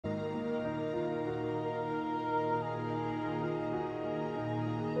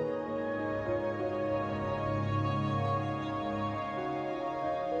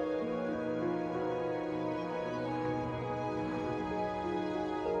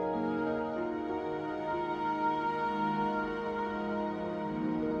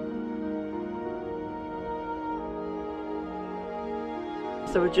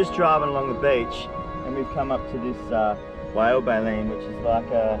So we're just driving along the beach and we've come up to this whale baleen, which is like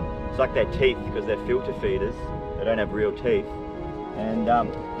it's like their teeth because they're filter feeders. They don't have real teeth. And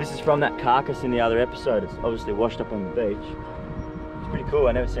this is from that carcass in the other episode. It's obviously washed up on the beach. It's pretty cool.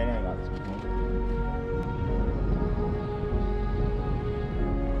 I've never seen anything like this before.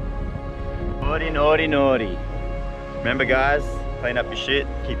 Naughty, naughty, naughty. Remember guys, clean up your shit,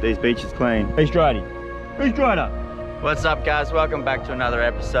 keep these beaches clean. Who's Brodie? Who's dried up? What's up guys, welcome back to another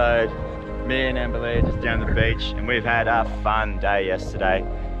episode. Me and Amberleigh just down the beach and we've had a fun day yesterday.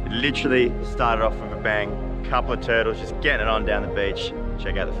 It literally started off with a bang. A couple of turtles just getting it on down the beach.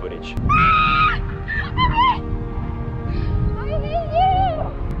 Check out the footage.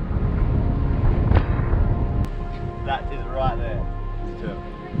 That is right there. It's a turtle.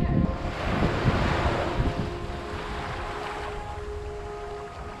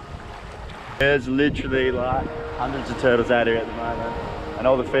 There's literally like hundreds of turtles out here at the moment, and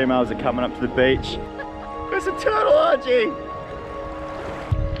all the females are coming up to the beach. There's a turtle orgy!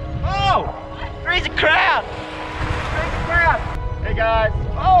 Oh! There's a crowd! There's a crowd! Hey guys!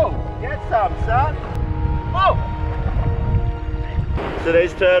 Oh! Get some, son! Whoa! So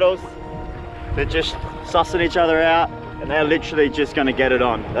these turtles, they're just sussing each other out, and they're literally just gonna get it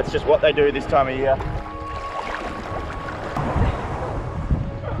on. That's just what they do this time of year.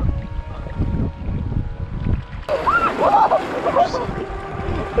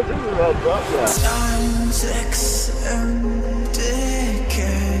 Times extend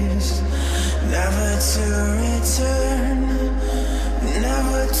decades, never to return,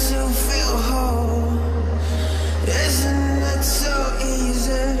 never to feel whole. Isn't it so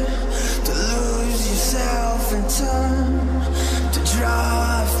easy to lose yourself in time, to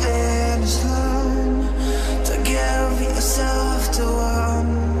draw a finish line, to give yourself to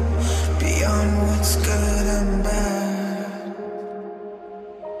one beyond what's good and bad?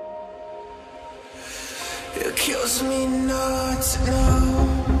 It kills me not to know.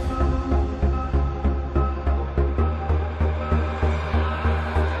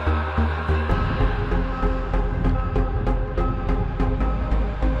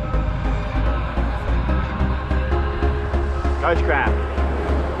 Ghost crab.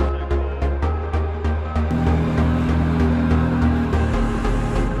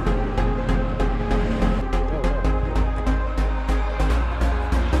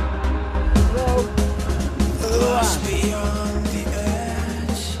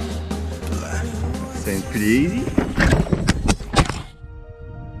 Seems pretty easy.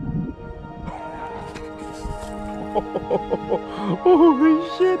 Holy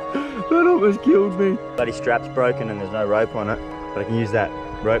shit, that almost killed me. Bloody strap's broken and there's no rope on it, but I can use that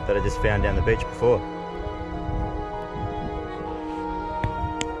rope that I just found down the beach before.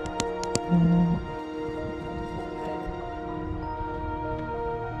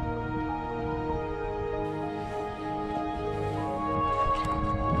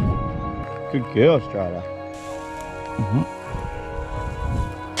 Good girl, Strider.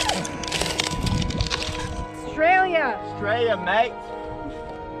 Australia! Australia, mate.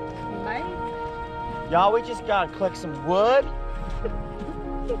 Mate? Y'all, we just gotta collect some wood.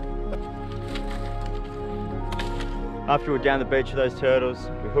 After we were down the beach with those turtles,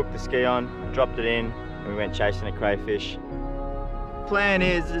 we hooked the ski on, dropped it in, and we went chasing a crayfish. Plan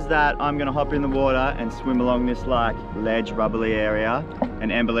is that I'm gonna hop in the water and swim along this like ledge rubbly area,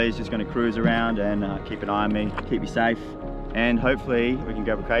 and Amberleigh's just gonna cruise around and keep an eye on me, keep me safe, and hopefully we can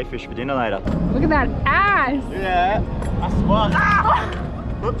grab a crayfish for dinner later. Look at that ass! Yeah, that's what. Ah!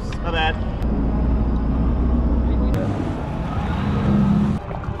 Whoops, my bad.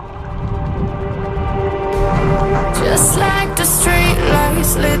 Just like the street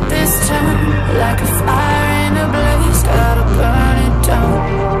lights lit this town, like a fire in a blaze, gotta burn it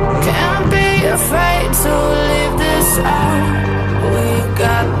down. Can't be afraid to leave this out. We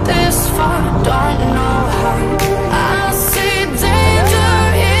got this far, don't know how. I see danger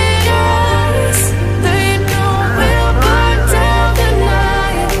in your eyes. They know we'll burn down the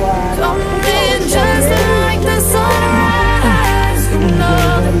night. Come in just like the sunrise. You know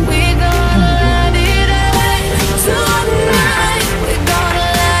that we gonna let it away. Tonight, we gonna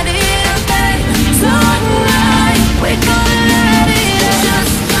let it away. Tonight, we gonna let it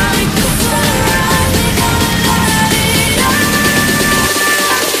just like the sunrise. We gonna let it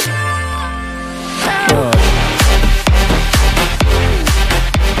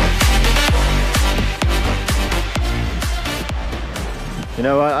You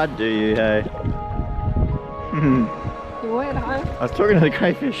know what? I'd do you, hey. You would, huh? I was talking to the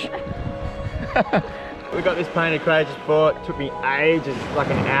crayfish. We got this painted cray just bought. Took me ages, like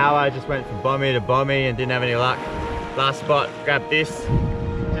an hour. I just went from bommy to bommy and didn't have any luck. Last spot, grabbed this.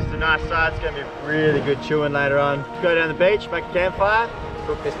 nice size. It's gonna be really good chewing later on. Go down the beach, make a campfire,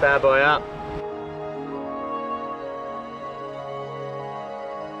 cook this bad boy up.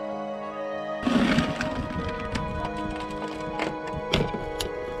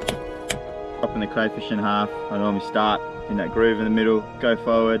 Dropping the crayfish in half. I normally start in that groove in the middle, go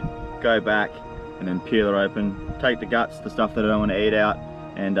forward, go back, and then peel it open. Take the guts, the stuff that I don't want to eat out,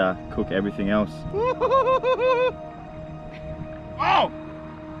 and cook everything else. Oh!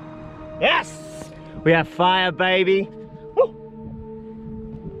 Yes! We have fire, baby. Woo!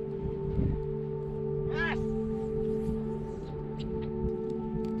 Yes!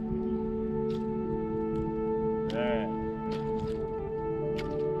 Yeah.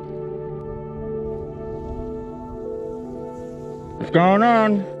 What's going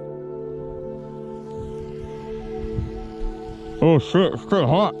on? Oh shit, it's still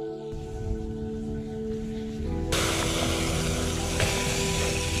hot.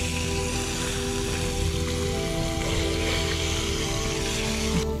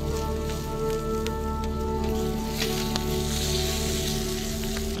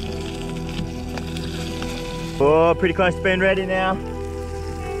 Oh, pretty close to being ready now.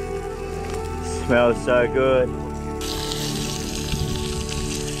 Smells so good.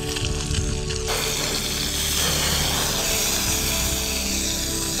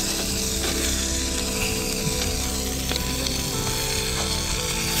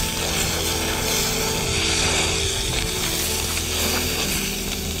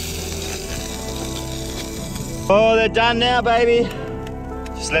 Oh, they're done now, baby.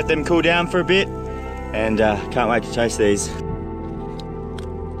 Just let them cool down for a bit, and can't wait to taste these.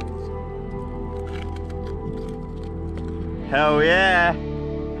 Hell yeah!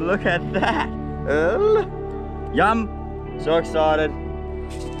 Look at that! Yum! So excited.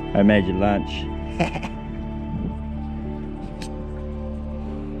 I made you lunch.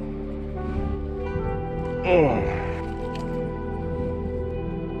 Oh.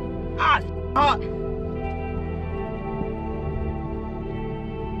 Ah, hot!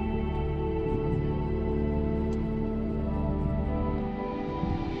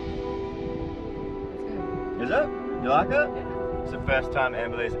 Is it? You like it? Yeah. It's the first time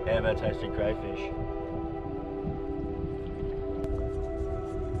Amberleigh's ever tasted crayfish.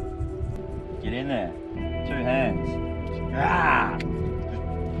 Get in there. 2 hands. Ah!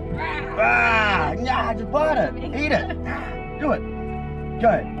 Ah! Nah, just bite it. Eat it. Do it.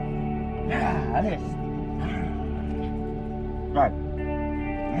 Go. Ah, this. Go.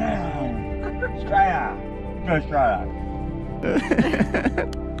 Australia. Go Australia.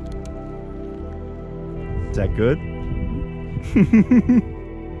 Is that good?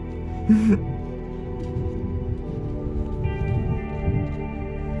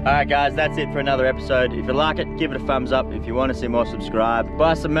 Alright guys, that's it for another episode. If you like it, give it a thumbs up. If you want to see more, subscribe.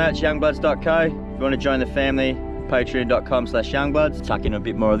 Buy some merch, youngbloods.co. If you want to join the family, patreon.com/youngbloods. Tuck in a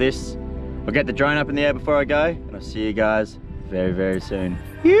bit more of this. I'll get the drone up in the air before I go, and I'll see you guys very, very soon.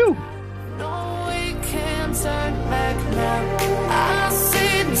 You. No, we can't turn back now. I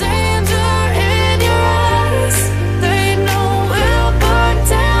see danger in your eyes. They know we'll burn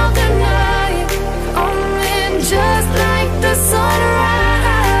down the night. Coming just like the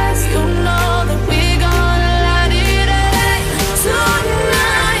sunrise. You know that we gonna light it up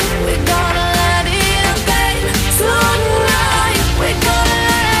tonight. We gonna light it up, babe. Tonight we gonna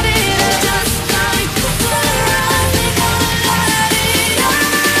light it up just like the sunrise. We gonna light it up.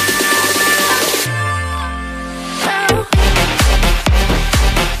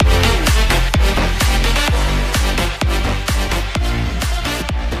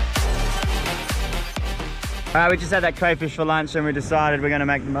 Alright, we just had that crayfish for lunch and we decided we're going to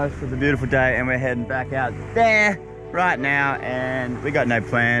make the most of the beautiful day, and we're heading back out there right now, and we got no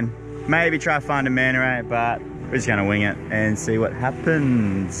plan. Maybe try to find a manta ray, but we're just going to wing it and see what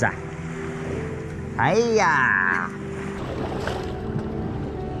happens. Hiya!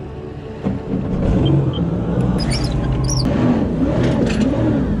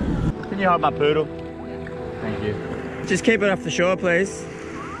 Can you hold my poodle? Thank you. Just keep it off the shore, please.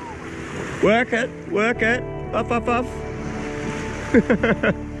 Work it, work it. Off, off, off.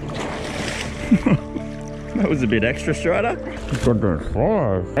 That was a bit extra, Strider. Got those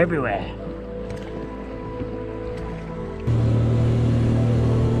flies everywhere.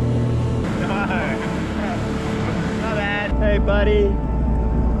 No. Not bad. Hey, buddy.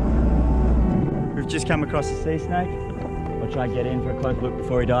 We've just come across a sea snake. I'll try and get in for a close look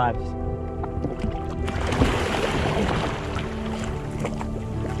before he dives.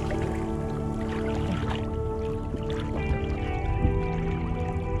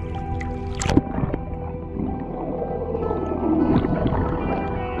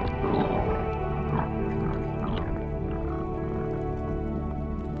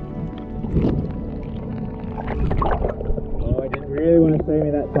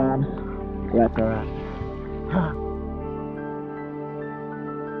 That's alright.